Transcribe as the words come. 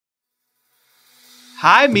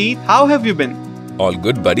Hi Meet, how have you been? All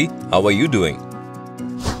good, buddy. How are you doing?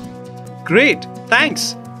 Great,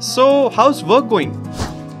 thanks. So, how's work going?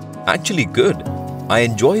 Actually good. I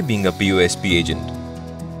enjoy being a PoSP agent.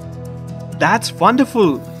 That's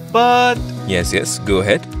wonderful. But Yes, go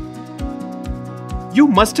ahead. you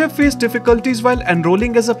must have faced difficulties while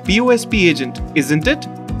enrolling as a PoSP agent, isn't it?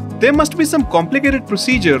 There must be some complicated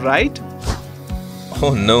procedure, right?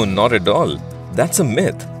 Oh no, not at all. That's a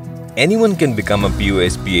myth. Anyone can become a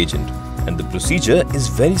PoSP agent, and the procedure is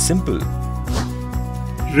very simple.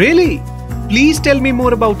 Really? Please tell me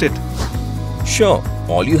more about it. Sure,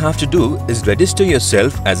 all you have to do is register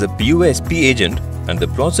yourself as a PoSP agent, and the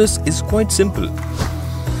process is quite simple.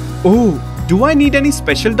 Oh, do I need any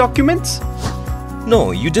special documents?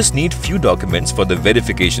 No, you just need few documents for the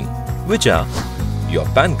verification, which are your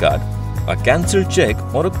PAN card, a cancelled check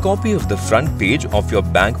or a copy of the front page of your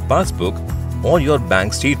bank passbook or your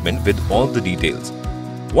bank statement with all the details,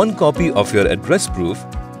 one copy of your address proof,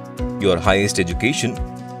 your highest education,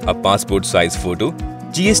 a passport size photo,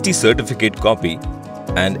 GST certificate copy,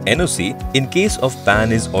 and NOC in case of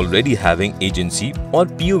PAN is already having agency or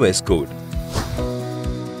POS code.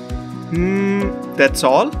 That's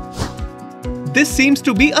all? This seems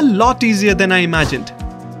to be a lot easier than I imagined.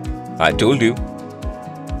 I told you.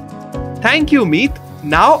 Thank you, Meet.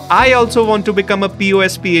 Now I also want to become a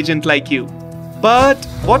PoSP agent like you. But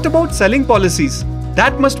what about selling policies?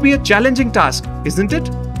 That must be a challenging task, isn't it?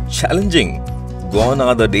 Challenging. Gone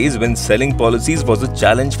are the days when selling policies was a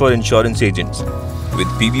challenge for insurance agents. With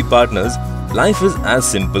PB Partners, life is as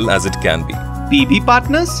simple as it can be. PB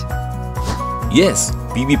Partners? Yes,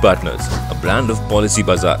 PB Partners, a brand of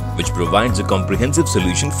Policybazaar which provides a comprehensive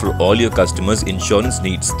solution for all your customers' insurance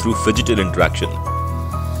needs through phygital interaction.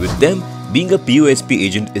 With them, being a PoSP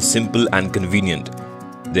agent is simple and convenient.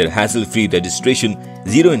 Their hassle-free registration,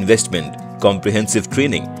 zero investment, comprehensive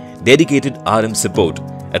training, dedicated RM support,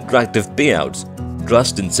 attractive payouts,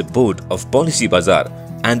 trust and support of Policybazaar,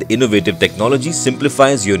 and innovative technology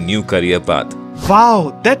simplifies your new career path.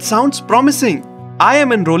 Wow, that sounds promising. I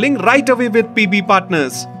am enrolling right away with PB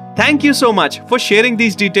Partners. Thank you so much for sharing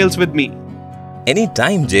these details with me.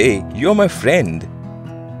 Anytime, Jay, you're my friend.